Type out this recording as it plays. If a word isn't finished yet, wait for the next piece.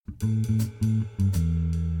And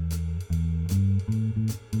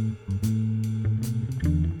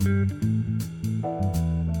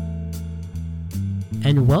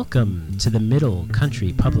welcome to the Middle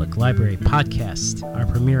Country Public Library podcast, our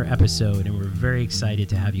premiere episode, and we're very excited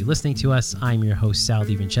to have you listening to us. I'm your host, Sal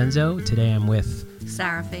DiVincenzo. Today I'm with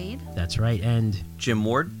Sarah Fade. That's right, and Jim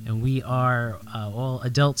Ward. And we are all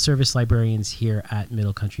adult service librarians here at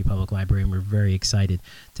Middle Country Public Library, and we're very excited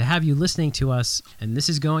to have you listening to us. And this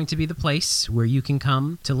is going to be the place where you can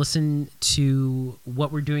come to listen to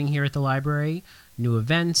what we're doing here at the library, new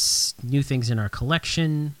events, new things in our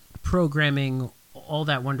collection, programming, all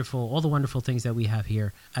the wonderful things that we have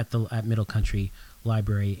here at Middle Country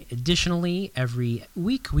Library. Additionally, every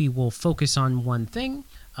week we will focus on one thing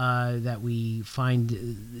that we find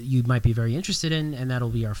you might be very interested in, and that'll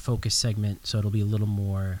be our focus segment. So it'll be a little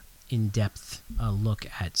more in-depth look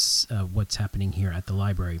at what's happening here at the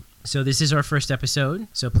library. So this is our first episode,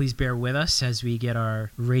 so please bear with us as we get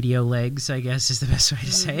our radio legs, I guess is the best way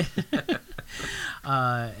to say it,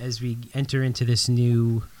 as we enter into this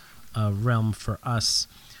new realm for us.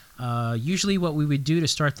 Usually what we would do to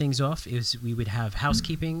start things off is we would have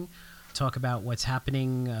housekeeping, talk about what's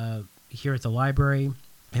happening here at the library,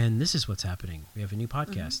 and this is what's happening. We have a new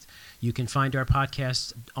podcast. You can find our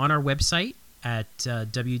podcast on our website at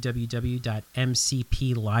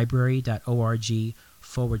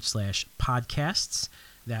www.mcplibrary.org/podcasts.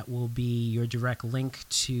 That will be your direct link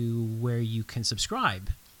to where you can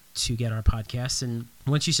subscribe to get our podcasts. And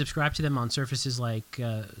once you subscribe to them on services like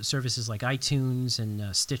iTunes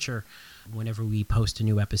and Stitcher, whenever we post a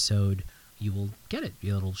new episode, you will get it.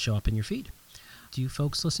 It'll show up in your feed. Do you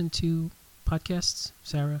folks listen to podcasts,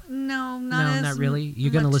 Sarah? No, not really.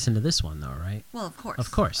 You're going to listen to this one, though, right? Well, of course.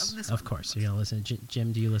 Of course. You're going to listen.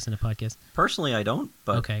 Jim, do you listen to podcasts? Personally, I don't,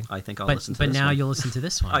 but okay. I think I'll listen to this one. But now you'll listen to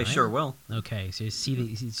this one, I right? sure will. Okay, so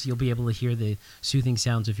you'll be able to hear the soothing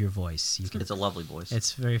sounds of your voice. It's a lovely voice.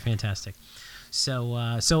 It's very fantastic.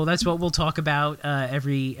 So that's what we'll talk about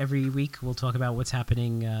every week. We'll talk about what's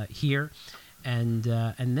happening here, and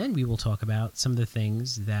then we will talk about some of the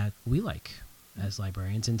things that we like as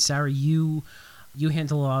librarians. And Sarah, you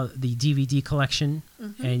handle the DVD collection,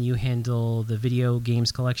 and you handle the video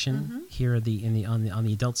games collection here on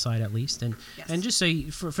the adult side, at least. And yes. And just so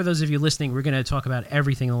for those of you listening, we're going to talk about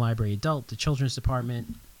everything in the library: adult, the children's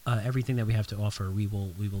department, everything that we have to offer. We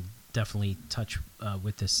will definitely touch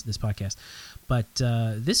with this podcast. But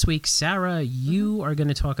this week, Sarah, you are going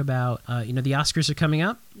to talk about the Oscars are coming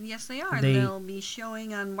up. Yes, they are. They'll be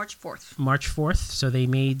showing on March 4th. March 4th. So they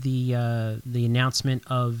made the announcement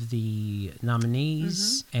of the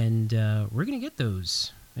nominees, and we're going to get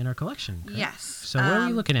those in our collection. Correct? Yes. So what are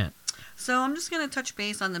we looking at? So I'm just going to touch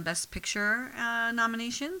base on the Best Picture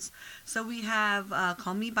nominations. So we have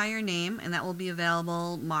Call Me By Your Name, and that will be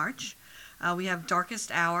available March. We have Darkest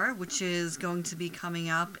Hour, which is going to be coming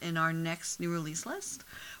up in our next new release list.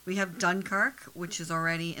 We have Dunkirk, which is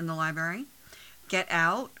already in the library. Get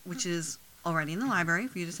Out, which is already in the library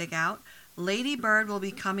for you to take out. Lady Bird will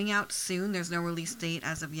be coming out soon. There's no release date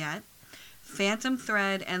as of yet. Phantom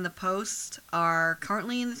Thread and The Post are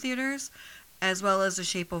currently in the theaters, as well as The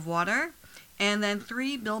Shape of Water. And then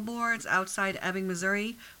 3 Billboards Outside Ebbing,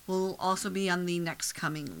 Missouri will also be on the next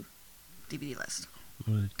coming DVD list.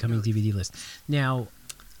 DVD list. Now,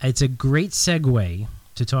 it's a great segue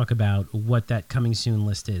to talk about what that coming soon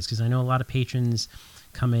list is, because I know a lot of patrons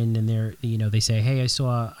come in and they say, "Hey, I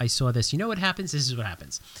saw this." You know what happens? This is what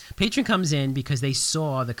happens. Patron comes in because they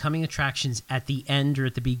saw the coming attractions at the end or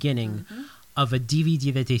at the beginning of a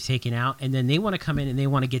DVD that they've taken out, and then they want to come in and they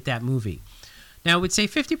want to get that movie. Now, I would say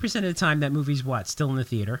 50% of the time that movie's still in the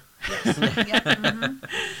theater. Yes.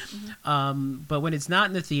 But when it's not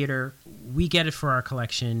in the theater, we get it for our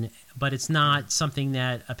collection, but it's not something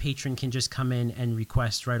that a patron can just come in and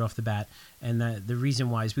request right off the bat. And the reason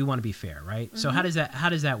why is we want to be fair, right? So how does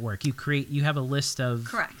that work? You have a list of...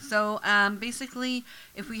 Correct. So basically,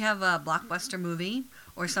 if we have a blockbuster movie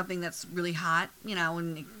or something that's really hot,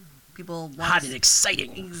 when people want hot and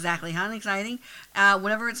exciting. Exactly, hot and exciting.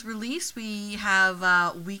 Whenever it's released, we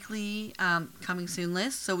have weekly coming soon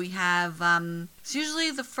list. So we have it's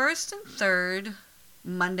usually the first and third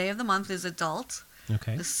Monday of the month is adult.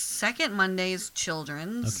 Okay. The second Monday is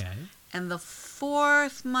children's. Okay. And the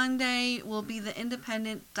fourth Monday will be the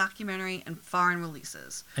independent, documentary, and foreign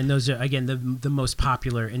releases. And those are, again, the most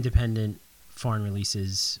popular independent foreign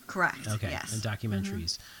releases. Correct. Okay. Yes. And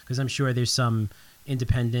documentaries. Because I'm sure there's some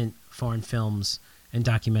independent foreign films and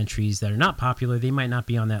documentaries that are not popular. They might not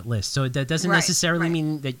be on that list. So that doesn't necessarily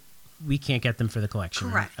mean that we can't get them for the collection.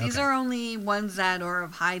 Correct. Right? These are only ones that are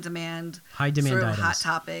of high demand High demand sort of items. hot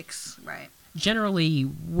topics. Right. generally,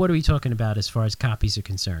 what are we talking about as far as copies are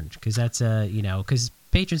concerned? Because that's because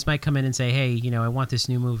patrons might come in and say, hey, I want this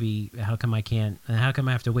new movie. How come I can't? How come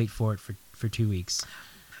I have to wait for it for 2 weeks?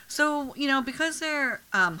 So, because they're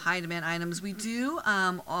high demand items, we do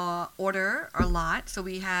order a lot. So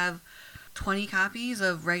we have 20 copies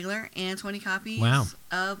of regular and 20 copies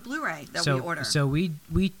of Blu-ray that we order. So we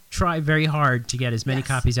try very hard to get as many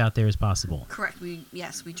copies out there as possible. Correct. We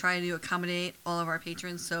try to accommodate all of our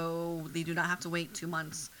patrons so they do not have to wait 2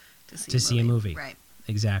 months to see a movie. Right.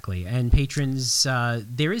 Exactly. And patrons,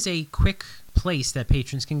 there is a quick place that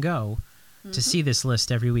patrons can go to see this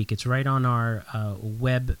list every week. It's right on our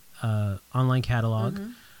web online catalog,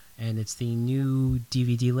 and it's the new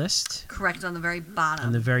DVD list. Correct, on the very bottom.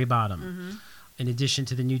 On the very bottom. In addition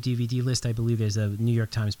to the new DVD list, I believe there's a New York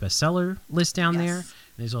Times bestseller list down there.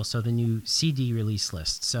 There's also the new CD release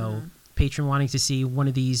list. So patron wanting to see one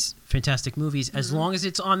of these fantastic movies, as long as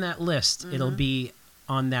it's on that list, it'll be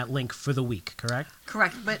on that link for the week, correct?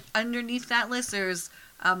 Correct, but underneath that list, there's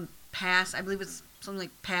past, I believe it's something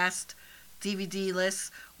like past DVD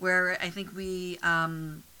lists, where I think we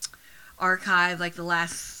archive like the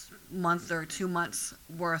last month or 2 months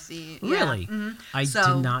worth. Really? I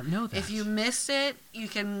did not know that. If you missed it, you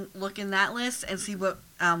can look in that list and see what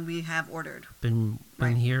we have ordered. Been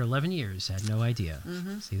here 11 years, had no idea.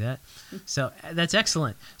 See that? So that's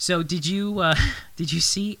excellent. So did you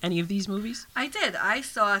see any of these movies? I did. I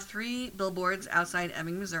saw 3 Billboards Outside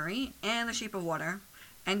Ebbing, Missouri, and The Shape of Water,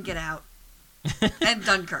 and Get Out. And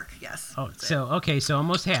Dunkirk, yes. Oh, so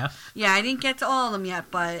almost half. Yeah, I didn't get to all of them yet,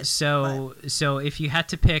 but... So if you had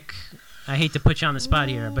to pick, I hate to put you on the spot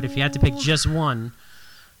here, but if you had to pick just one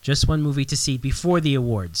movie to see before the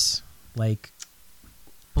awards, well,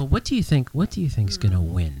 what do you think is going to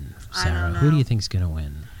win, Sarah? I don't know. Who do you think is going to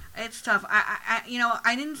win? It's tough.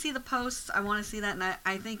 I didn't see the posts. I want to see that, and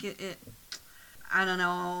I think it I don't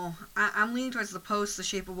know. I'm leaning towards The Post, The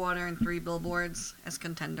Shape of Water, and 3 Billboards as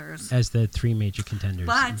contenders. As the 3 major contenders.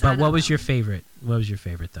 But what was your favorite? What was your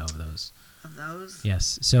favorite, though, of those? Of those?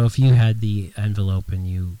 Yes. So if you had the envelope and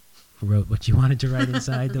you wrote what you wanted to write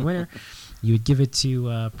inside the winner, you would give it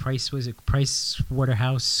to Price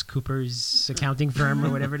Waterhouse Cooper's accounting firm or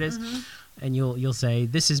whatever it is, and you'll say,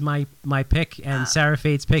 this is my pick, and Sarah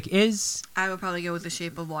Fade's pick is? I would probably go with The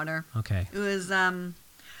Shape of Water. Okay. It was...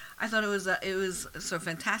 I thought it was so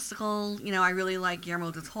fantastical. I really like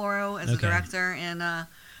Guillermo del Toro as a director, and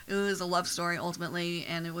it was a love story ultimately,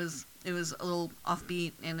 and it was a little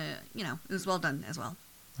offbeat, and it was well done as well.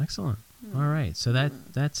 Excellent. All right, so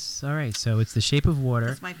that's all right. So it's The Shape of Water.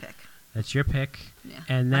 That's my pick. That's your pick,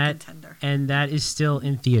 and my contender. And that is still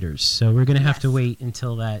in theaters. So we're gonna have to wait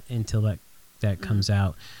until that comes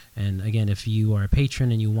out. And again, if you are a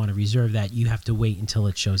patron and you want to reserve that, you have to wait until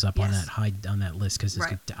it shows up on that list, because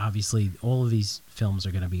obviously all of these films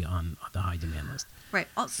are going to be on the high demand list. Right.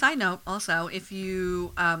 Side note, also, if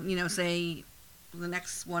you say the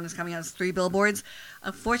next one is coming out as 3 Billboards,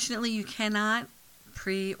 unfortunately you cannot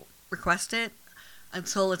pre-request it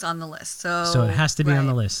until it's on the list. So it has to be on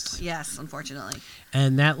the list. Yes, unfortunately.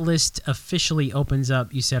 And that list officially opens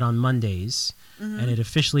up, you said, on Mondays. And it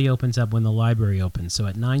officially opens up when the library opens. So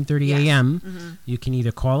at 9:30 a.m., you can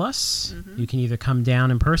either call us, you can either come down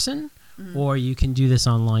in person, or you can do this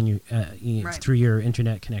online through your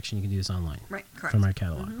internet connection. You can do this online. Right, correct. From our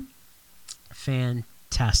catalog.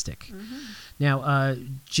 Fantastic. Now,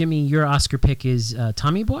 Jimmy, your Oscar pick is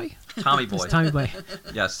Tommy Boy? Tommy Boy. Tommy Boy.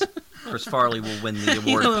 Yes. Chris Farley will win the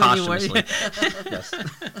award posthumously. Yes.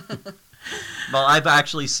 Well, I've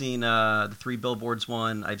actually seen the 3 Billboards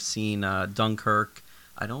one. I've seen Dunkirk.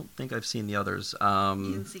 I don't think I've seen the others.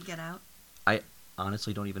 You didn't see Get Out? I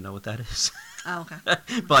honestly don't even know what that is. Oh,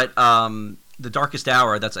 okay. But The Darkest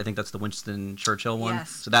Hour, I think that's the Winston Churchill one.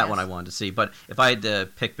 Yes, So that one I wanted to see. But if I had to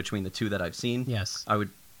pick between the 2 that I've seen,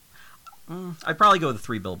 I'd probably go with the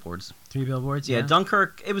 3 Billboards. 3 Billboards, yeah.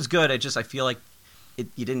 Dunkirk, it was good. I feel like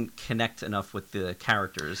you didn't connect enough with the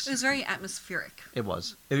characters. It was very atmospheric. It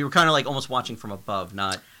was. You were kind of like almost watching from above,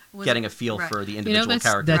 not getting a feel for the individual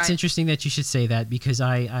characters. That's interesting that you should say that, because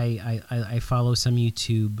I follow some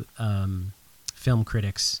YouTube film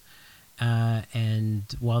critics, and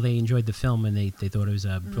while they enjoyed the film and they thought it was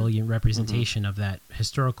a brilliant representation of that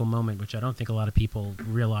historical moment, which I don't think a lot of people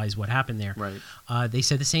realize what happened there, they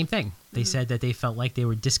said the same thing. They said that they felt like they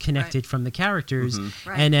were disconnected from the characters,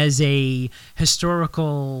 and as a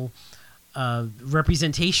historical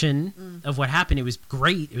representation of what happened, it was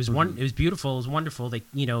great. It was it was beautiful. It was wonderful.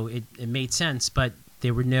 It made sense, but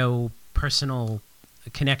there were no personal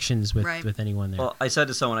connections with Right. with anyone there. Well, I said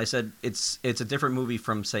to someone, I said it's a different movie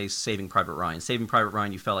from, say, Saving Private Ryan. Saving Private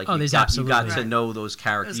Ryan, you felt like Oh, you there's got absolutely- to Right. know those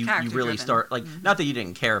characters. It was You really character-driven. start like Mhm. not that you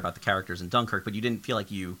didn't care about the characters in Dunkirk, but you didn't feel like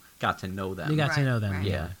you got to know them. You got to Right, know them. right.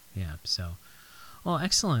 Yeah. So, well,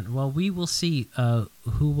 excellent. Well, we will see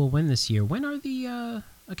who will win this year. When are the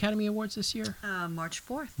Academy Awards this year? March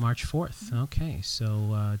 4th. March 4th. Okay,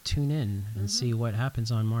 so tune in and see what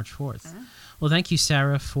happens on March 4th. Yeah. Well, thank you,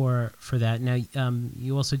 Sarah, for that. Now,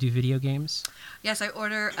 you also do video games? Yes, I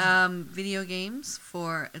order video games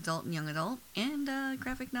for adult and young adult, and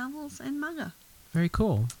graphic novels and manga. Very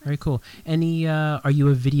cool. Very cool. Any? Are you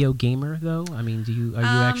a video gamer though? I mean, are you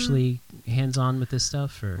actually hands-on with this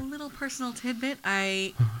stuff, or? A little personal tidbit: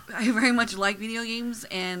 I very much like video games,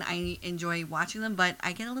 and I enjoy watching them, but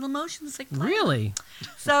I get a little motion sick. playing them. Really?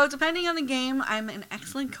 So depending on the game, I'm an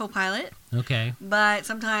excellent co-pilot, Okay. but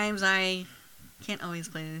sometimes I can't always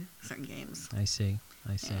play certain games. I see.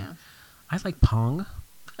 Yeah, I like Pong.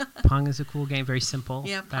 Pong is a cool game. Very simple.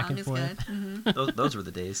 yeah, back Pong and is forth. good. hmm Those were the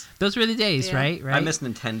days. Those were the days, Yeah. right? I miss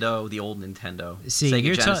Nintendo, the old Nintendo. See, Sega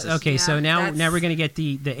you're Genesis. okay. So Yeah, now that's- we're gonna get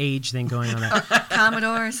the age thing going on that.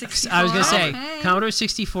 Commodore 64. I was gonna say Okay. Commodore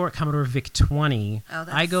 64, Commodore VIC 20. Oh,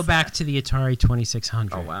 I go that's, back to the Atari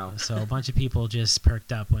 2600. Oh, wow. So a bunch of people just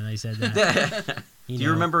perked up when I said that. Do you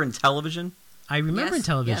know. remember in television? I remember in Yes,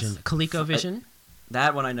 television, yes. ColecoVision.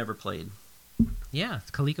 That one I never played. Yeah,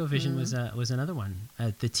 ColecoVision Mm-hmm. was another one.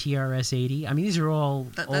 The TRS-80. I mean, these are all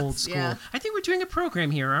That's- old school. yeah. I think we're doing a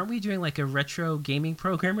program here, aren't we? Doing like a retro gaming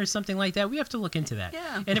program or something like that. We have to look into that.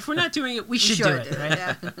 Yeah. And if we're not doing it, we We should do it. Right?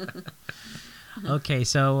 Yeah. Okay,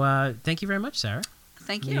 so thank you very much, Sarah.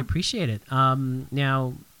 Thank We you. appreciate it.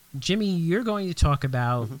 Now, Jimmy, you're going to talk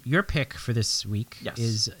about your pick for this week. Yes.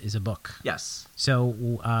 Is a book. Yes. So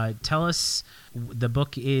tell us, the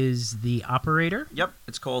book is The Operator. Yep.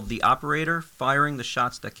 It's called The Operator: Firing the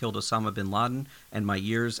Shots That Killed Osama bin Laden and My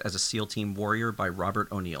Years as a SEAL Team Warrior by Robert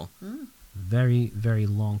O'Neill. Very, very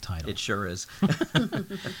long title. It sure is.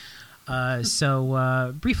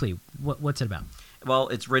 So briefly, what's it about? Well,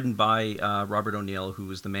 it's written by Robert O'Neill, who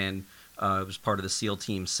was the man who was part of the SEAL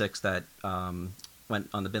Team 6 that went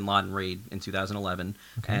on the bin Laden raid in 2011.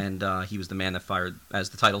 Okay. And he was the man that fired, as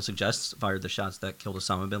the title suggests, fired the shots that killed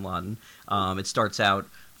Osama bin Laden. It starts out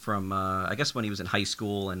from, I guess, when he was in high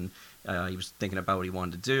school, and he was thinking about what he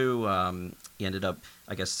wanted to do. He ended up,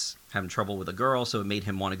 I guess, having trouble with a girl, so it made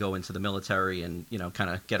him want to go into the military and, kind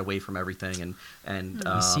of get away from everything. And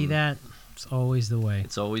You see that? It's always the way.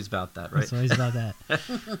 It's always about that, right? It's always about that.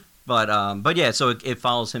 But yeah, so it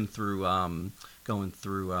follows him through going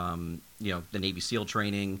through the Navy SEAL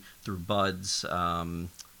training, through BUDS,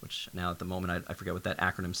 which now at the moment I forget what that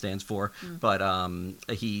acronym stands for. But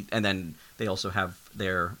and then they also have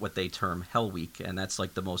their what they term Hell Week, and that's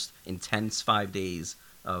like the most intense 5 days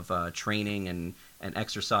of training and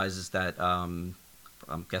exercises that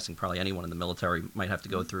I'm guessing probably anyone in the military might have to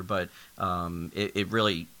go through, but it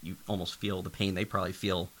really, you almost feel the pain they probably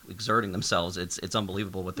feel exerting themselves. It's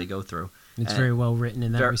unbelievable what they go through. It's And very well written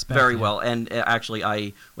in that respect. Very yeah. well. And actually,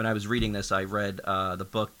 when I was reading this, I read the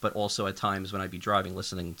book, but also at times when I'd be driving,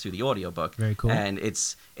 listening to the audiobook. Very cool. And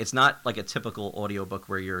it's not like a typical audiobook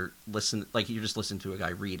where you're just listening to a guy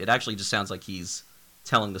read. It actually just sounds like he's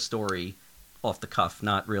telling the story off the cuff,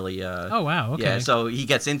 not really. Oh wow! Okay. Yeah, so he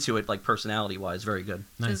gets into it like personality-wise, very good.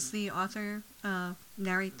 Nice. Does the author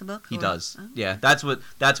narrate the book? He or- does. Oh. Yeah, that's one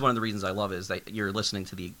of the reasons I love it, is that you're listening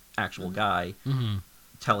to the actual guy hmm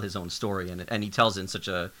tell his own story, and he tells it in such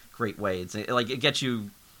a great way. It's like it gets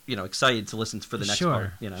you, excited to listen for the next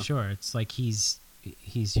sure, part. Sure. It's like he's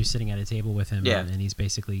you're sitting at a table with him, Yeah. and he's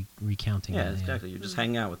basically recounting. Yeah, it, exactly. You're just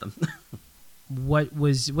hanging out with them.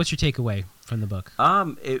 What's your takeaway from the book?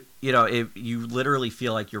 You literally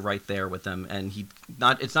feel like you're right there with them, and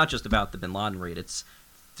it's not just about the bin Laden raid. It's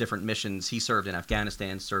different missions. He served in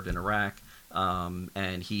Afghanistan, served in Iraq,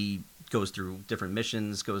 and he goes through different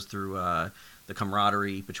missions, goes through the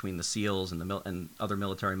camaraderie between the SEALs and other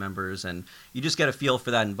military members, and you just get a feel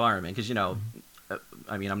for that environment because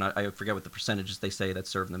I forget what the percentages they say that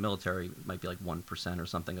serve in the military. It might be like 1% or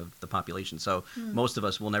something of the population. So most of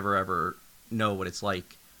us will never ever know what it's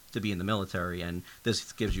like to be in the military, and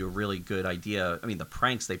this gives you a really good idea. I mean, the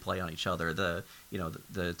pranks they play on each other,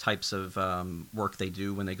 the types of work they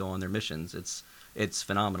do when they go on their missions. It's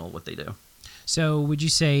phenomenal what they do. So, would you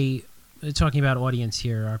say, talking about audience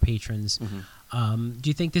here, our patrons, do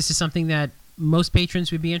you think this is something that most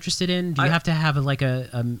patrons would be interested in? Do you have to have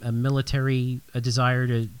a military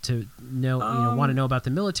desire to know, want to know about the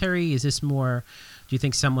military? Is this more? Do you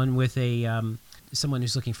think someone with a someone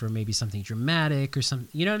who's looking for maybe something dramatic or something?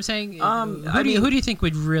 You know what I'm saying? Who do you think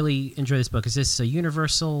would really enjoy this book? Is this a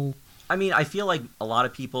universal? I mean, I feel like a lot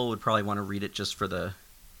of people would probably want to read it just for the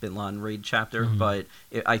Bin Laden raid chapter, but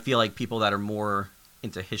I feel like people that are more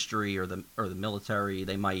into history or the military,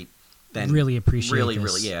 they might then really appreciate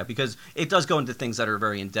this. Yeah, because it does go into things that are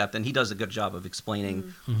very in depth, and he does a good job of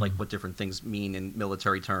explaining like what different things mean in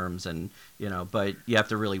military terms, and but you have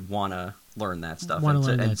to really want to learn that stuff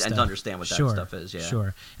and to understand what that stuff is. Yeah,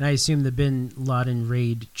 sure. And I assume the Bin Laden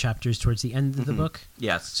raid chapters towards the end of the book.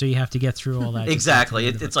 Yes. So you have to get through all that. Exactly.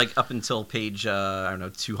 It's like up until page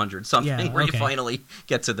 200 something where you finally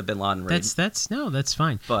get to the Bin Laden raid. That's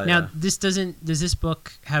fine. But, now does this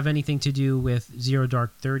book have anything to do with Zero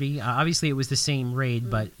Dark 30? Obviously it was the same raid,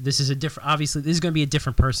 but this is obviously this is going to be a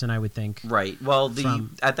different person, I would think. Right. Well,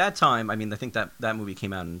 at that time, I mean, I think that movie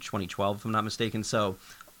came out in 2012 if I'm not mistaken. So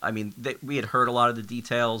I mean, we had heard a lot of the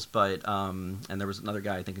details, but and there was another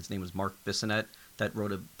guy, I think his name was Mark Bissonette, that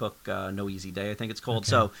wrote a book, No Easy Day, I think it's called. Okay.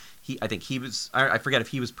 So I think he was, I forget if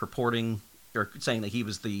he was purporting or saying that he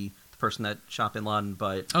was the person that shot Bin Laden,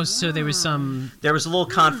 but so there was a little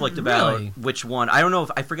conflict about which one. I don't know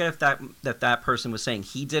I forget if that person was saying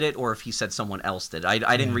he did it or if he said someone else did.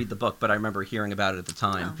 I didn't read the book, but I remember hearing about it at the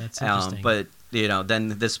time. Oh, that's interesting. But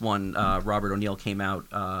then this one, Robert O'Neill came out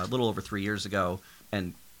a little over 3 years ago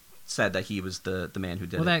and said that he was the man who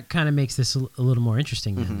did it. Well, that kind of makes this a little more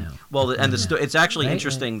interesting then now. Well, and it's actually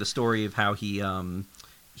interesting, the story of how he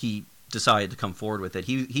decided to come forward with it.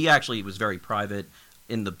 He actually was very private.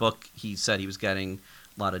 In the book, he said he was getting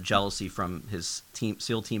a lot of jealousy from his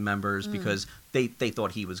SEAL team members because they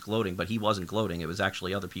thought he was gloating, but he wasn't gloating. It was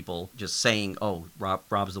actually other people just saying, "Oh,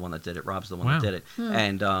 Rob's the one that did it. Rob's the one that did it."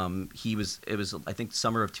 And it was I think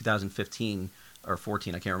summer of 2015 or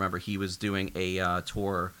 14, I can't remember. He was doing a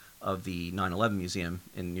tour of the 9/11 Museum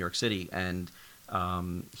in New York City, and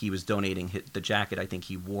he was donating the jacket I think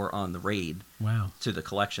he wore on the raid to the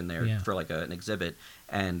collection there for like an exhibit.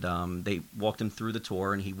 And they walked him through the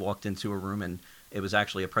tour, and he walked into a room, and it was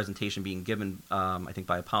actually a presentation being given, I think,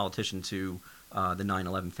 by a politician to the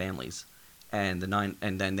 9/11 families. And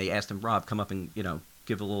then they asked him, Rob, come up and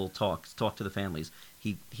give a little talk to the families.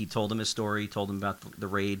 He told them his story, told them about the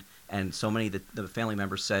raid, and so many of the family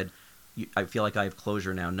members said, I feel like I have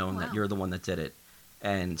closure now, knowing that you're the one that did it.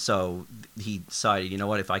 And so he decided, you know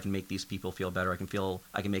what, if I can make these people feel better, I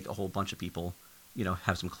can make a whole bunch of people,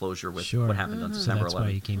 have some closure with what happened on December 11th. That's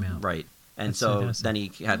why he came out. Right. And then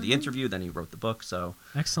he had the interview, then he wrote the book. So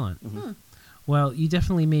excellent. Well, you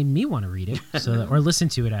definitely made me want to read it, or listen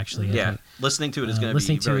to it. Actually, yeah, listening to it is going to be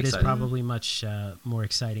listening to very it exciting. is probably much more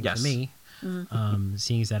exciting for me.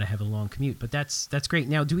 Seeing as that I have a long commute, but that's great.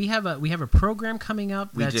 Now, do we have a program coming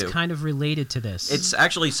up that's kind of related to this? It's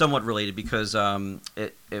actually somewhat related because I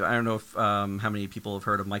don't know if how many people have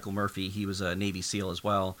heard of Michael Murphy. He was a Navy SEAL as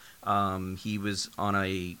well. He was on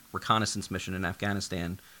a reconnaissance mission in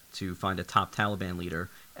Afghanistan to find a top Taliban leader,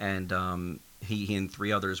 and he and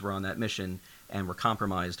 3 others were on that mission and were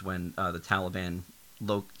compromised when the Taliban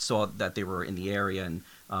saw that they were in the area, and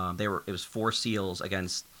it was 4 SEALs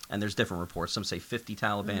against. And there's different reports. Some say 50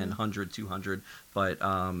 Taliban, 100, 200. But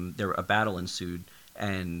a battle ensued,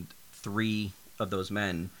 and 3 of those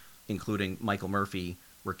men, including Michael Murphy,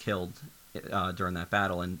 were killed during that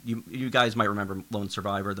battle. And you guys might remember Lone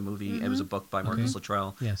Survivor, the movie. It was a book by Marcus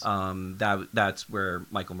Luttrell. Yes. That's where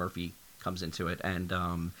Michael Murphy comes into it. And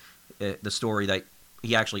the story that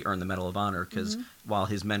he actually earned the Medal of Honor because while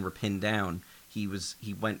his men were pinned down, he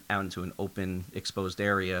went out into an open, exposed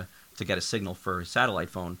area to get a signal for his satellite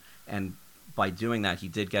phone, and by doing that, he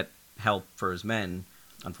did get help for his men.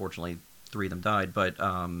 Unfortunately, 3 of them died,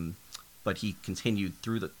 but he continued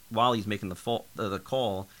through while he's making the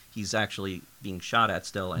call, he's actually being shot at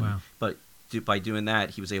still, and by doing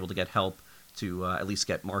that, he was able to get help to at least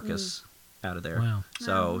get Marcus out of there. Wow!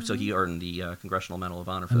 So he earned the Congressional Medal of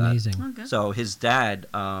Honor for Amazing. that. Okay. So his dad,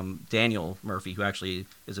 Daniel Murphy, who actually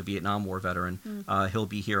is a Vietnam War veteran, he'll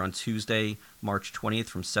be here on Tuesday, March 20th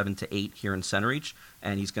from 7 to 8 here in Centereach,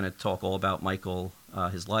 and he's going to talk all about Michael,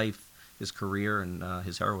 his life, his career, and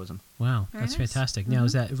his heroism. Wow, that's fantastic. Now,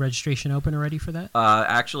 is that registration open already for that?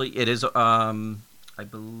 Actually, it is. I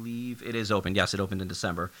believe it is open. Yes, it opened in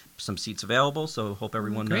December. Some seats available, so hope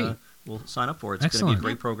everyone will sign up for it. It's going to be a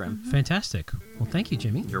great program. Fantastic. Well, thank you,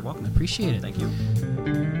 Jimmy. You're welcome. I appreciate it. Thank you.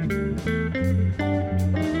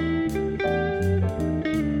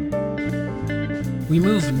 We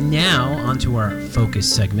move now onto our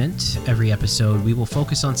focus segment. Every episode, we will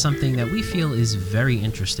focus on something that we feel is very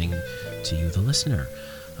interesting to you, the listener.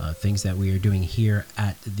 things that we are doing here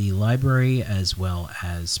at the library, as well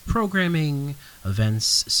as programming,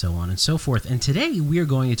 events, so on and so forth. And today we are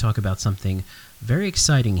going to talk about something very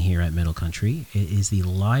exciting here at Middle Country. It is the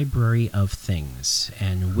Library of Things.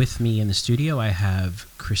 And with me in the studio, I have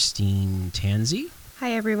Christine Tanzi.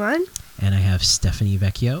 Hi, everyone. And I have Stephanie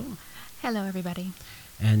Vecchio. Hello, everybody.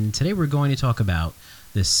 And today we're going to talk about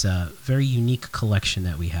this very unique collection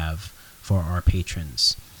that we have for our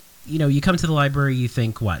patrons. You know, you come to the library, you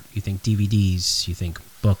think what? You think DVDs, you think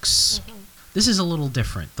books. Mm-hmm. This is a little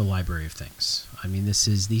different, the Library of Things. I mean,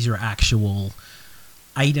 these are actual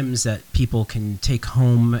items that people can take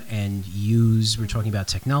home and use. We're talking about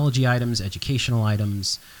technology items, educational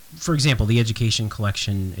items. For example, the education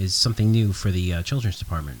collection is something new for the Children's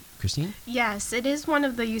Department. Christine? Yes, it is one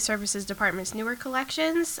of the Youth Services Department's newer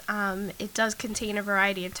collections. It does contain a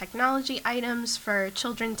variety of technology items for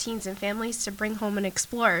children, teens, and families to bring home and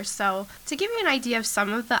explore. So to give you an idea of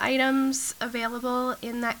some of the items available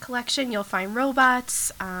in that collection, you'll find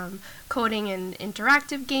robots, coding and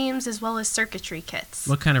interactive games, as well as circuitry kits.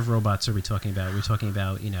 What kind of robots are we talking about? We're talking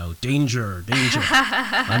about, danger.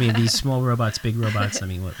 I mean, these small robots, big robots. I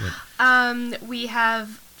mean, what? We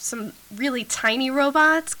have some really tiny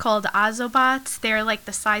robots called Ozobots. They're like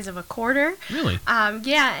the size of a quarter. Really?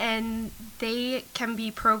 Yeah, and they can be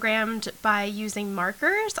programmed by using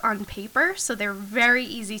markers on paper, so they're very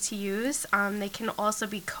easy to use. They can also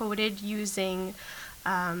be coded using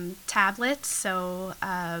tablets, so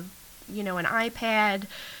an iPad,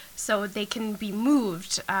 so they can be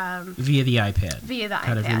moved via the iPad.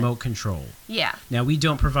 Kind of remote control. Yeah. Now, we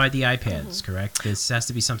don't provide the iPads, correct? This has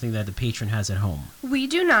to be something that the patron has at home. We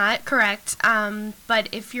do not, correct. But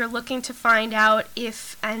if you're looking to find out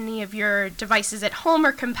if any of your devices at home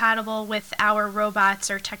are compatible with our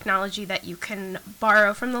robots or technology that you can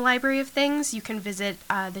borrow from the Library of Things, you can visit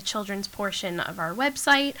the children's portion of our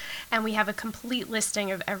website, and we have a complete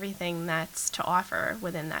listing of everything that's to offer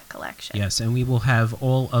within that collection. Yes, and we will have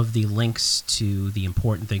all of the links to the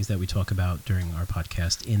important things that we talk about during our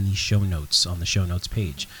podcast in the show notes, on the show notes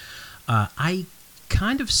page. I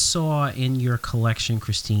kind of saw in your collection,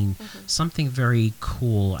 Christine, something very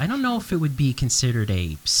cool. I don't know if it would be considered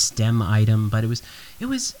a STEM item, but it was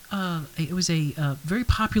a very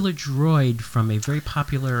popular droid from a very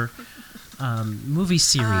popular movie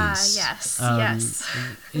series. Yes.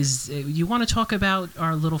 You want to talk about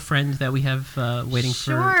our little friend that we have waiting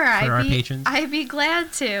for our patrons? I'd be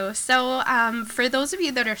glad to. So for those of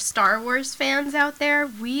you that are Star Wars fans out there,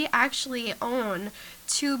 we actually own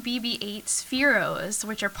 2 BB-8 Spheros,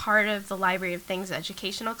 which are part of the Library of Things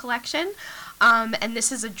educational collection. And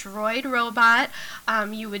this is a droid robot.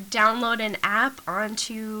 You would download an app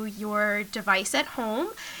onto your device at home,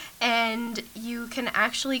 and you can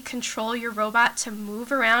actually control your robot to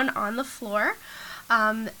move around on the floor.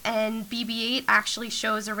 And BB-8 actually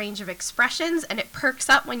shows a range of expressions, and it perks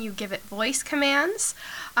up when you give it voice commands.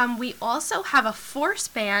 We also have a force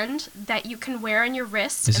band that you can wear on your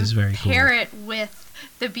wrist and pair it with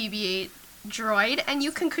the BB-8 droid, and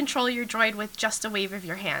you can control your droid with just a wave of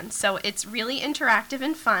your hand. So it's really interactive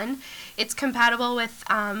and fun. It's compatible with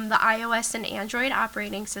the iOS and Android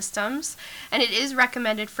operating systems, and it is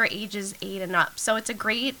recommended for ages 8 and up. So it's a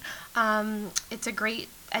great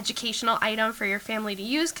educational item for your family to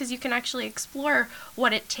use, because you can actually explore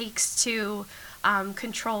what it takes to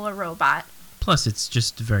control a robot. Plus, it's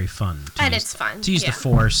just very fun. It's fun. To use the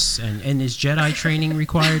Force. And is Jedi training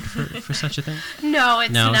required for such a thing? No,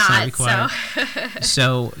 it's not required.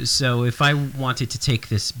 So if I wanted to take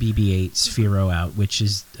this BB-8 Sphero out, which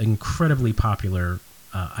is an incredibly popular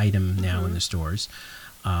item now in the stores,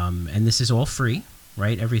 and this is all free,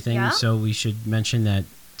 right? Everything. Yeah. So we should mention that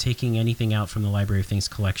taking anything out from the Library of Things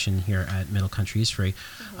collection here at Middle Country is free.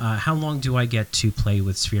 How long do I get to play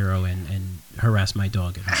with Sphero and harass my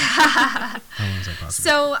dog at home? How long is that possible?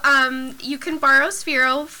 So you can borrow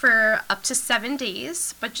Sphero for up to 7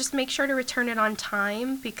 days, but just make sure to return it on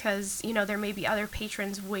time, because there may be other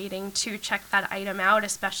patrons waiting to check that item out,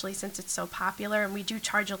 especially since it's so popular, and we do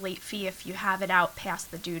charge a late fee if you have it out past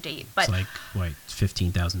the due date. But it's like what,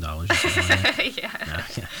 $15,000 or something like that?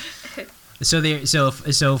 Yeah. So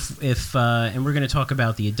if and we're going to talk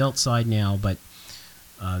about the adult side now, but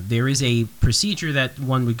there is a procedure that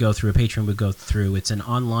one would go through, a patron would go through. It's an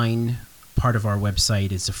online part of our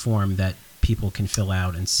website. It's a form that people can fill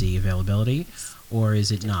out and see availability, or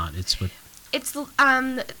is it not? It's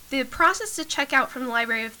the process to check out from the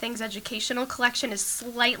Library of Things educational collection is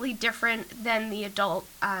slightly different than the adult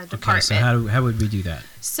department. Okay, so how would we do that?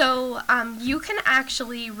 So you can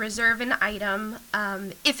actually reserve an item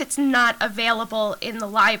if it's not available in the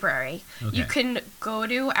library. Okay. You can go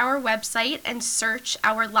to our website and search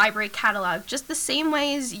our library catalog, just the same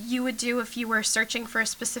way as you would do if you were searching for a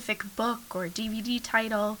specific book or DVD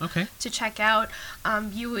title to check out.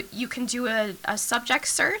 You can do a subject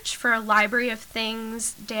search for a Library of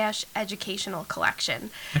Things - educational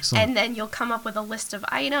collection. Excellent. And then you'll come up with a list of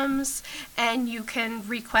items, and you can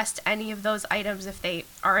request any of those items if they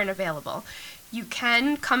aren't available. You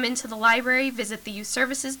can come into the library, visit the Youth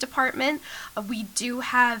Services Department. We do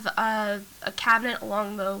have a cabinet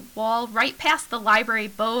along the wall right past the library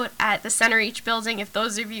boat at the Center H building, if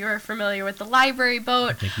those of you are familiar with the library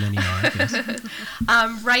boat. I think many are, yes.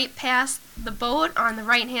 Right past the boat on the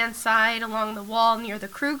right-hand side along the wall near the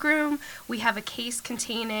crew room, we have a case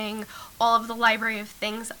containing all of the Library of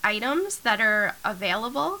Things items that are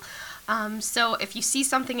available. So if you see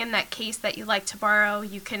something in that case that you'd like to borrow,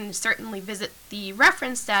 you can certainly visit the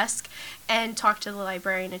reference desk and talk to the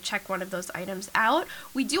librarian and check one of those items out.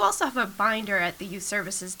 We do also have a binder at the Youth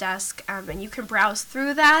Services desk, and you can browse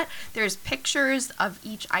through that. There's pictures of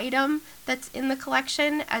each item that's in the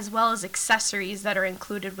collection, as well as accessories that are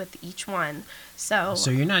included with each one. So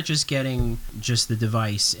you're not just getting just the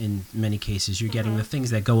device in many cases, you're getting the things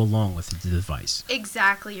that go along with the device.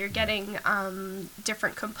 Exactly. You're getting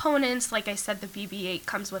different components. Like I said, the BB-8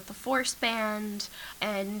 comes with the force band,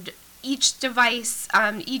 and each device,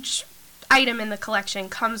 each item in the collection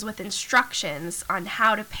comes with instructions on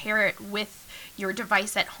how to pair it with your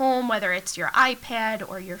device at home, whether it's your iPad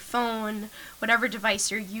or your phone, whatever device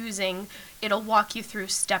you're using. It'll walk you through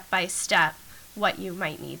step by step what you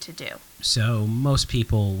might need to do. So most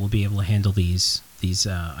people will be able to handle these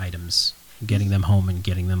items, getting them home and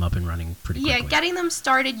getting them up and running pretty quickly. Yeah, getting them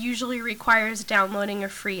started usually requires downloading a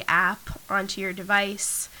free app onto your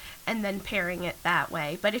device and then pairing it that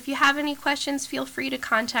way. But if you have any questions, feel free to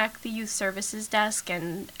contact the Youth Services Desk,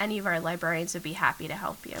 and any of our librarians would be happy to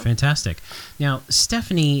help you. Fantastic. Now,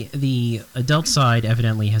 Stephanie, the adult side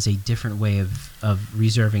evidently has a different way of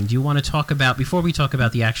reserving. Do you want to talk about, before we talk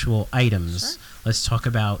about the actual items, let's talk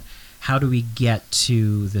about how do we get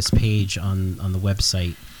to this page on the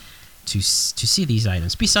website to see these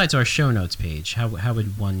items? Besides our show notes page, how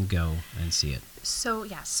would one go and see it? So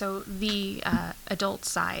the adult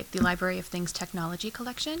side, the Library of Things Technology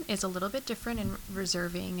Collection, is a little bit different in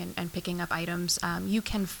reserving and picking up items. You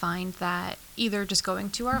can find that either just going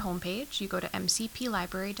to our homepage. You go to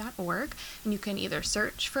mcplibrary.org, and you can either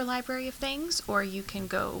search for Library of Things, or you can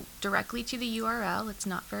go directly to the URL. It's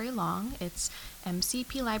not very long. It's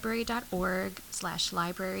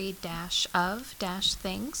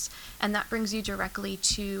mcplibrary.org/library-of-things, and that brings you directly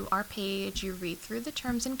to our page. You read through the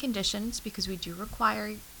terms and conditions, because we do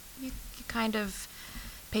require you kind of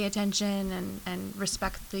pay attention and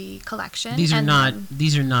respect the collection. These are not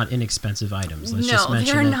inexpensive items. Let's just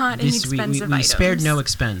mention they're that not inexpensive we items. spared no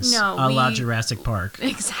expense. No, a la Jurassic Park.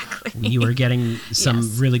 Exactly. You are getting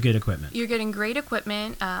some really good equipment. You're getting great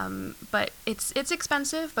equipment, but it's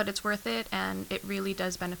expensive, but it's worth it, and it really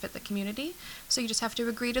does benefit the community. So you just have to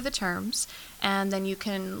agree to the terms, and then you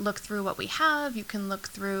can look through what we have. You can look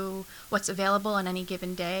through what's available on any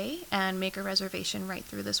given day and make a reservation right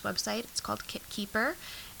through this website. It's called Kit Keeper,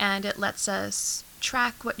 and it lets us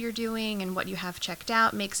track what you're doing and what you have checked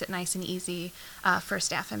out, makes it nice and easy for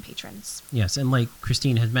staff and patrons. Yes, and like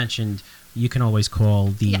Christine had mentioned, you can always call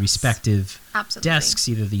the respective desks,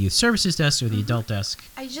 either the Youth Services Desk or the Adult Desk.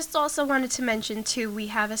 I just also wanted to mention, too, we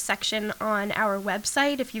have a section on our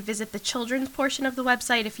website. If you visit the children's portion of the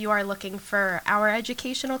website, if you are looking for our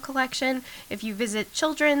educational collection, if you visit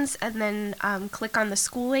children's and then click on the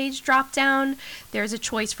school age drop-down, there's a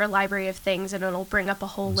choice for Library of Things, and it'll bring up a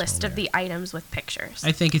whole list of the items with pictures.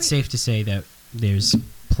 I think it's safe to say that there's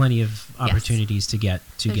plenty of opportunities to get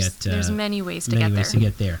there's many ways to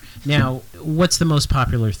get there. Now, what's the most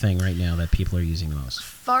popular thing right now that people are using the most?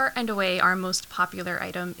 Far and away, our most popular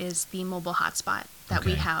item is the mobile hotspot that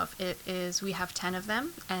we have. We have 10 of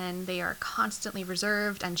them, and they are constantly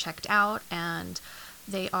reserved and checked out, and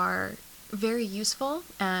they are very useful,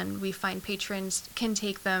 and we find patrons can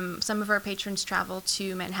take them. Some of our patrons travel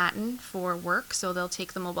to Manhattan for work, so they'll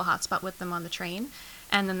take the mobile hotspot with them on the train,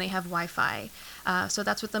 and then they have Wi-Fi. So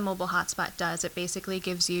that's what the mobile hotspot does. It basically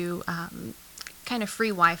gives you kind of free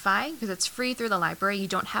Wi-Fi, because it's free through the library. You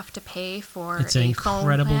don't have to pay for It's an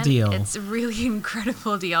incredible deal. It's a really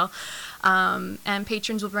incredible deal. And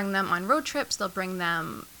patrons will bring them on road trips. They'll bring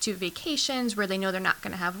them to vacations where they know they're not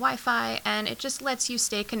going to have Wi-Fi, and it just lets you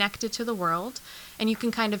stay connected to the world. And you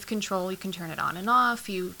can kind of control, you can turn it on and off,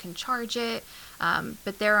 you can charge it,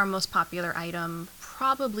 but they're our most popular item,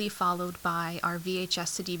 probably followed by our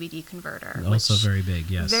VHS to DVD converter. Also very big,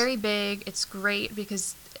 yes. Very big. It's great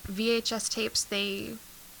because VHS tapes, they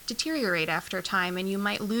deteriorate after time, and you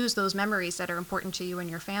might lose those memories that are important to you and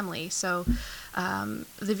your family. So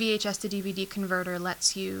the VHS to DVD converter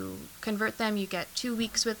lets you convert them. You get 2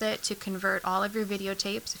 weeks with it to convert all of your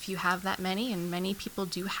videotapes if you have that many, and many people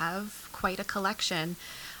do have quite a collection.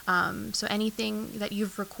 So anything that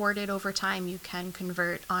you've recorded over time, you can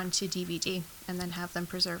convert onto DVD and then have them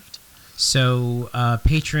preserved. So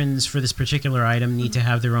patrons for this particular item need to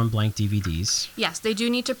have their own blank DVDs. Yes, they do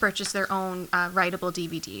need to purchase their own writable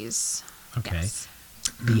DVDs. Okay. Yes.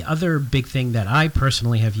 The other big thing that I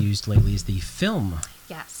personally have used lately is the film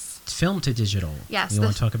to digital. Yes. You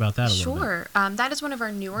want to talk about that a little bit? Sure. That is one of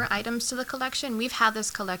our newer items to the collection. We've had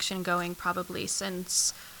this collection going probably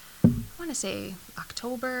since, I want to say,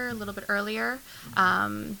 October, a little bit earlier.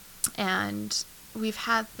 And we've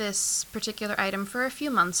had this particular item for a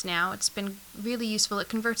few months now. It's been really useful. It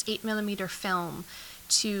converts 8mm film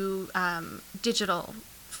to digital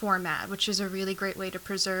format, which is a really great way to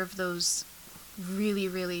preserve those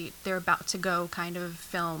really, they're about to go kind of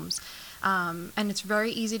films. And it's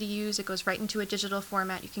very easy to use. It goes right into a digital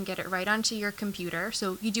format. You can get it right onto your computer.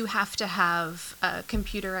 So you do have to have a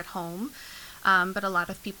computer at home. But a lot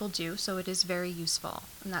of people do, so it is very useful,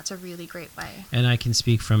 and that's a really great way. And I can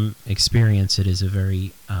speak from experience. It is a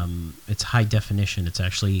very, it's high definition. It's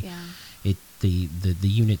actually, the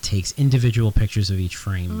unit takes individual pictures of each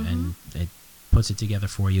frame, and it puts it together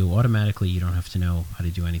for you automatically. You don't have to know how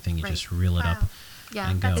to do anything. You just reel it up.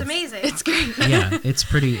 Yeah, and go. That's amazing. It's great. Yeah, it's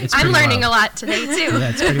pretty. I'm learning wild. a lot today too. Yeah,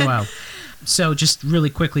 it's pretty wild. So just really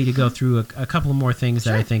quickly to go through a couple more things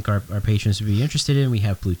that I think our patrons would be interested in. We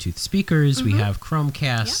have Bluetooth speakers. We have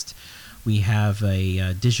Chromecast. We have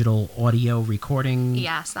a digital audio recording.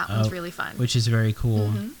 Yes, that one's really fun. Which is very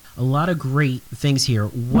cool. A lot of great things here.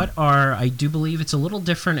 I do believe it's a little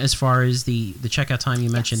different as far as the checkout time you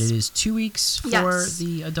mentioned. It is 2 weeks for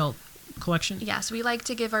the adult collection? Yes, we like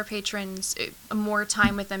to give our patrons more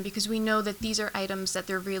time with them because we know that these are items that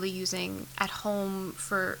they're really using at home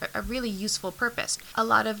for a really useful purpose. A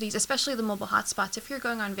lot of these, especially the mobile hotspots, if you're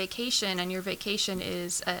going on vacation and your vacation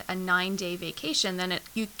is a 9-day vacation, then it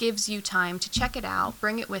gives you time to check it out,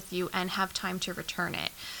 bring it with you, and have time to return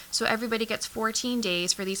it. So everybody gets 14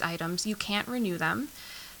 days for these items. You can't renew them.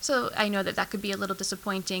 So I know that could be a little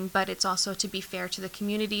disappointing, but it's also to be fair to the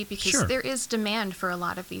community because there is demand for a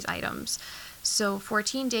lot of these items. So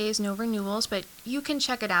 14 days, no renewals, but you can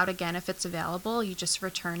check it out again if it's available. You just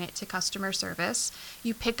return it to customer service.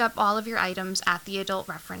 You pick up all of your items at the adult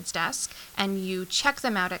reference desk, and you check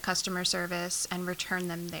them out at customer service and return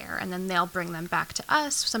them there. And then they'll bring them back to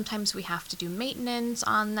us. Sometimes we have to do maintenance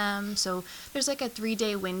on them. So there's like a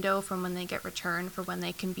 3-day window from when they get returned for when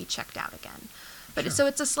they can be checked out again. But so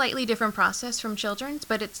it's a slightly different process from children's,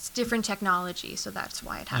 but it's different technology, so that's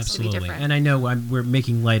why it has to be different. And I know we're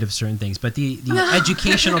making light of certain things, but the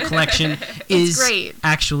educational collection is great.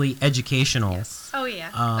 Actually educational. Yes. Oh,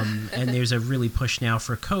 yeah. And there's a really push now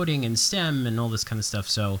for coding and STEM and all this kind of stuff.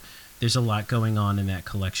 So there's a lot going on in that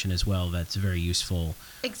collection as well that's very useful.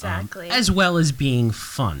 Exactly. As well as being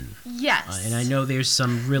fun. Yes. And I know there's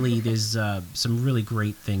some really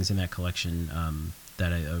great things in that collection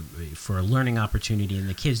that for a learning opportunity, and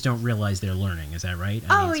the kids don't realize they're learning. Is that right?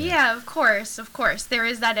 Yeah, of course. There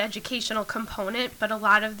is that educational component, but a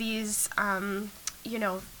lot of these,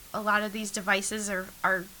 devices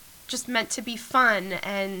are just meant to be fun,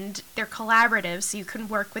 and they're collaborative, so you can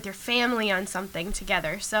work with your family on something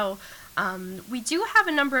together. So we do have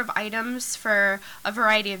a number of items for a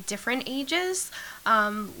variety of different ages.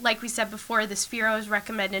 Like we said before, the Sphero is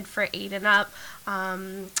recommended for 8 and up.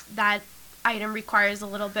 That item requires a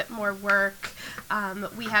little bit more work.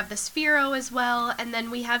 We have the Sphero as well, and then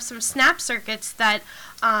we have some snap circuits that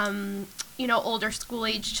older school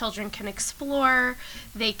age children can explore.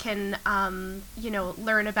 They can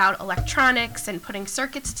learn about electronics and putting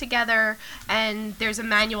circuits together, and there's a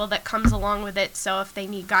manual that comes along with it, so if they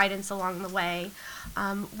need guidance along the way.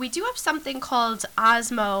 We do have something called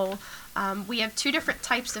Osmo. We have 2 different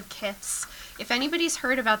types of kits. If anybody's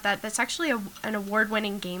heard about that, that's actually an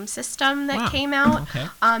award-winning game system that came out. Okay.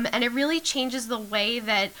 And it really changes the way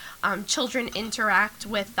that children interact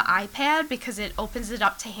with the iPad because it opens it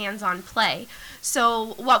up to hands-on play.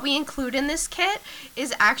 So what we include in this kit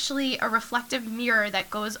is actually a reflective mirror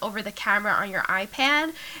that goes over the camera on your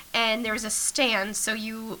iPad, and there's a stand. So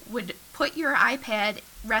you would put your iPad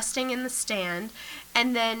resting in the stand,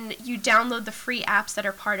 and then you download the free apps that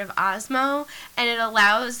are part of Osmo, and it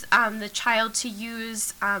allows the child to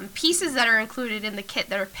use pieces that are included in the kit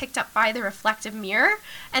that are picked up by the reflective mirror,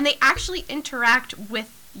 and they actually interact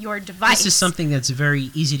with your device. This is something that's very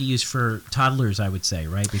easy to use for toddlers, I would say,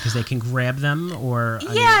 right? Because they can grab them, or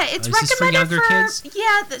it's is this for recommended younger kids?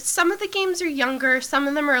 Yeah, some of the games are younger. Some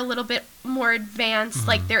of them are a little bit more advanced.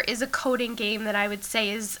 Like there is a coding game that I would say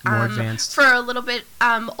is More advanced? for a little bit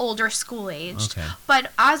older school aged. Okay.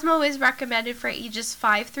 But Osmo is recommended for ages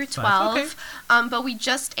 5 through 12. Okay. But we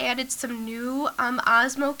just added some new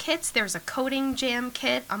Osmo kits. There's a coding jam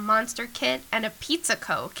kit, a monster kit, and a Pizza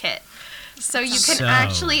Co kit. So you can So,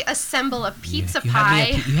 actually assemble a pizza you pie.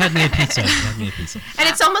 You had me at pizza. You had me at pizza. And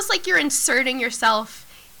it's almost like you're inserting yourself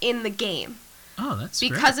in the game. Oh, that's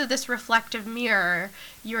Because great. of this reflective mirror,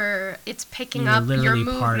 it's picking You're up your literally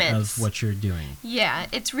movements. part of what you're doing. Yeah,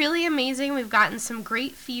 it's really amazing. We've gotten some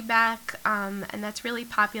great feedback, and that's really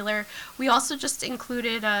popular. We also just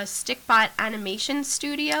included a Stickbot animation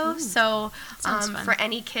studio. So sounds fun. for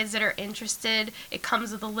any kids that are interested, it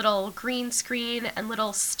comes with a little green screen and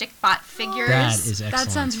little Stickbot figures. That is excellent.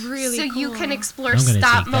 That sounds really so cool. you can explore I'm gonna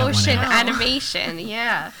stop take that one motion out. animation.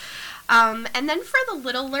 Yeah. And then for the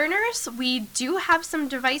little learners, we do have some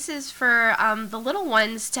devices for the little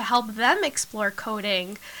ones to help them explore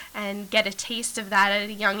coding and get a taste of that at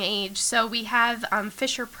a young age. So we have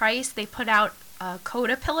Fisher Price. They put out a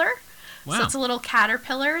Codapillar. Wow. So it's a little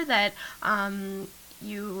caterpillar that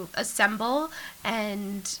you assemble,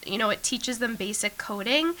 and it teaches them basic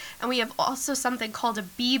coding. And we have also something called a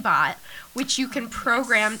Bee-Bot, which you can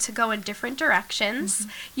program to go in different directions.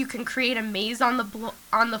 You can create a maze on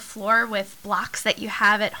the floor with blocks that you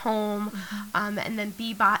have at home, and then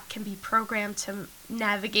Bee-Bot can be programmed to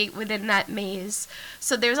navigate within that maze.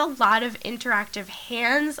 So there's a lot of interactive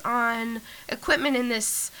hands-on equipment in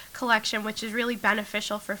this collection, which is really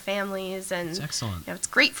beneficial for families, and It's excellent. it's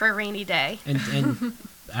great for a rainy day. And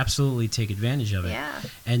absolutely take advantage of it. Yeah.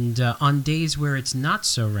 And on days where it's not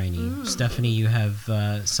so rainy, Stephanie, you have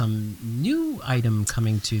some new item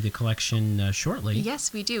coming to the collection shortly.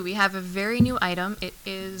 Yes, we do. We have a very new item. It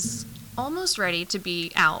is almost ready to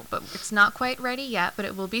be out, but it's not quite ready yet, but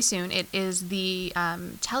it will be soon. It is the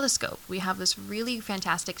telescope. We have this really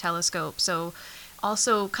fantastic telescope. So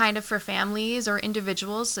also kind of for families or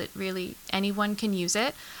individuals, that really anyone can use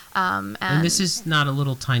it. And this is not a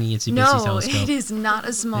little tiny itsy bitsy no, telescope. it is not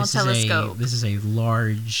a small This telescope. This is a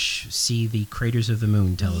large, see the craters of the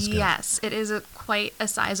moon telescope. Yes, it is quite a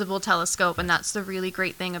sizable telescope, and that's the really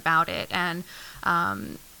great thing about it. And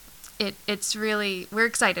it's really, we're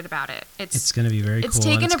excited about it. It's going to be very It's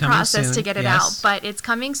cool. and taken a coming process soon. to get it Yes. out, but it's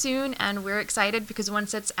coming soon, and we're excited because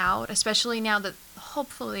once it's out, especially now that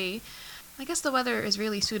hopefully, I guess the weather is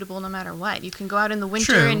really suitable no matter what. You can go out in the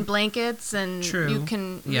winter True. in blankets, and True. you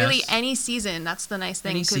can Yes. really any season. That's the nice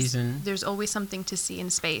thing, Any 'cause season. there's always something to see in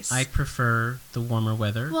space. I prefer the warmer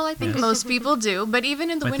weather. well, I think yes. most people do, but even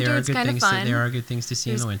in the But winter, there are it's good kind of things fun. there are good things to see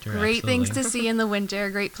There's in the winter. great things to absolutely. see in the winter,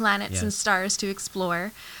 great planets and Yes. stars to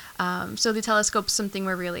explore. So the telescope's something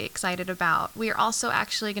we're really excited about. We are also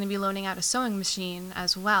actually going to be loaning out a sewing machine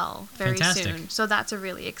as well very Fantastic. soon. So that's a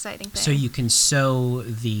really exciting thing. So you can sew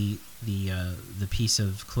the piece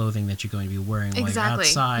of clothing that you're going to be wearing while exactly. you're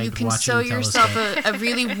outside You can watching sew the yourself telescope. a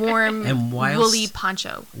really warm And whilst- woolly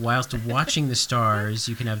poncho. Whilst watching the stars,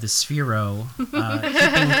 you can have the Sphero keeping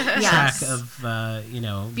track of,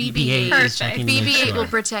 BB-8 is Perfect. checking to make BB-8 sure. will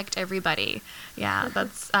protect everybody. Yeah,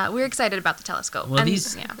 that's we're excited about the telescope. Well, And,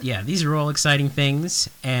 these are all exciting things.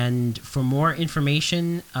 And for more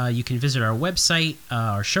information, you can visit our website,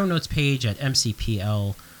 our show notes page at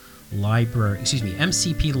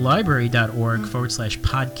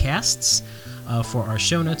mcplibrary.org/podcasts for our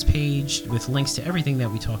show notes page with links to everything that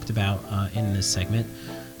we talked about in this segment.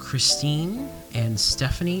 Christine and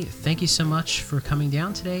Stephanie, thank you so much for coming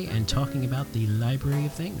down today and talking about the Library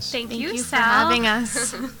of Things. Thank Thank you, you for Sal. having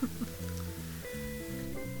us.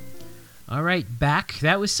 All right, back.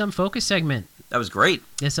 That was some focus segment. That was great.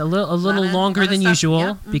 It's a little Lot longer of than stuff, usual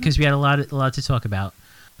yeah. because we had a lot to talk about.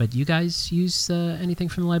 But you guys use anything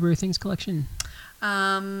from the Library of Things collection?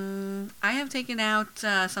 I have taken out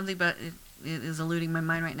something, but it is eluding my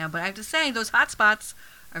mind right now. But I have to say, those hotspots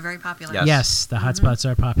are very popular. Yes. Yes, the hotspots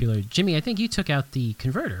are popular. Jimmy, I think you took out the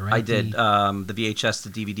converter, right? I did. The VHS to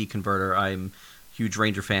DVD converter. I'm a huge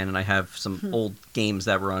Ranger fan, and I have some old games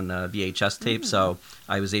that were on VHS tape, so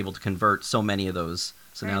I was able to convert so many of those.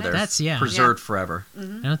 So Very now nice. they're That's- yeah. preserved forever. I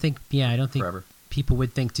don't think Forever. people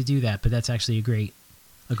would think to do that, but that's actually a great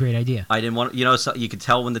idea. I didn't want, so you could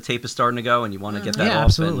tell when the tape is starting to go, and you want to get that Yeah, off.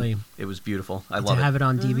 absolutely. And it was beautiful. I To love have it. it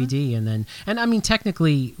on DVD and I mean,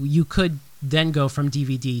 technically, you could then go from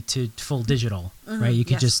DVD to full digital, right? You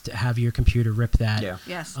could yes. just have your computer rip that Yeah.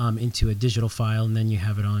 Yes. into a digital file, and then you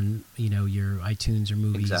have it on, your iTunes or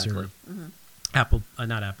movies Exactly. or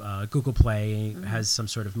Google Play has some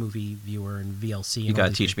sort of movie viewer and VLC. And You got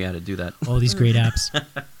to teach me how to do that. all these great apps.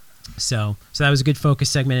 So that was a good focus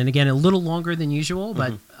segment, and again, a little longer than usual,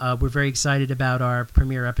 but we're very excited about our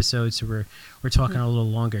premiere episode, so we're talking a little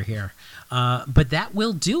longer here. But that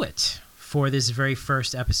will do it for this very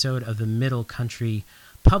first episode of the Middle Country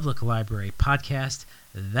Public Library podcast.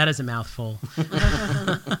 That is a mouthful.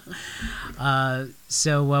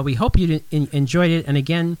 So we hope you enjoyed it, and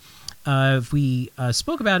again, if we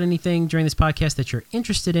spoke about anything during this podcast that you're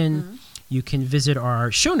interested in, you can visit our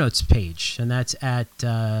show notes page, and that's at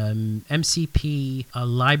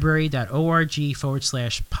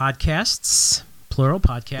mcplibrary.org/podcasts, plural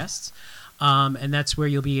podcasts. And that's where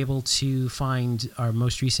you'll be able to find our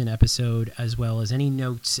most recent episode, as well as any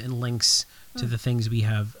notes and links to the things we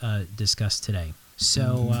have discussed today.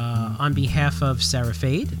 So on behalf of Sarah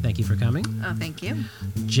Fade, thank you for coming. Oh, thank you.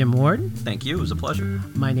 Jim Ward. Thank you. It was a pleasure.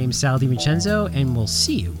 My name's Sal DiVincenzo, and we'll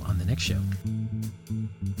see you on the next show.